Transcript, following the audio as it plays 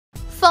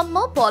For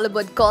more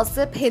Bollywood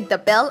gossip, hit the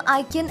bell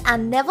icon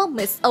and never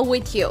miss a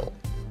video.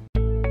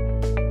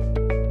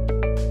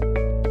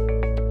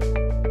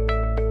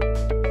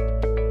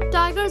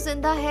 Tiger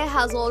Zinda Hai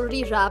has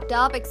already wrapped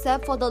up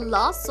except for the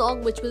last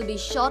song, which will be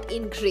shot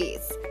in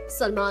Greece.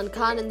 Salman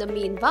Khan in the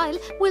meanwhile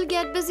will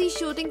get busy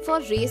shooting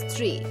for Race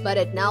 3, but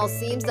it now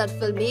seems that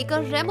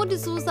filmmaker Remo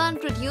D'Souza and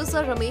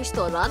producer Ramesh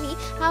Taurani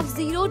have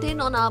zeroed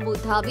in on Abu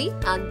Dhabi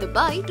and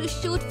Dubai to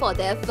shoot for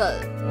their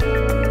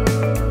film.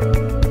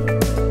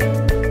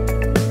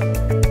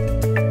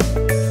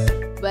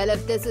 Well,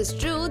 if this is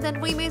true,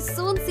 then we may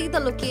soon see the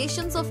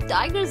locations of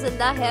Tiger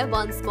Zinda Hai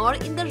once more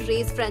in the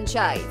Race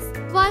franchise.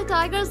 While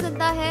Tiger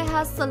Zinda Hai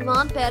has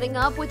Salman pairing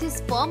up with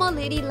his former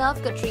lady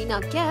love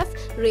Katrina Kaif,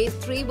 Race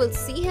 3 will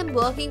see him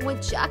working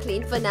with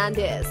Jacqueline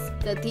Fernandez.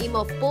 The theme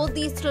of both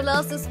these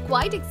thrillers is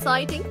quite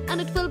exciting, and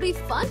it will be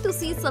fun to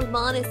see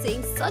Salman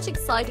seeing such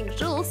exciting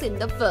roles in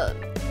the film.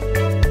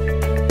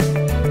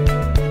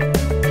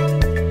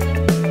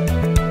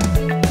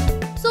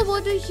 So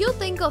what do you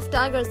think of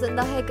Tiger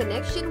Zinda Hai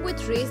connection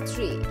with Race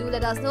 3? Do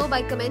let us know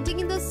by commenting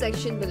in the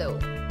section below.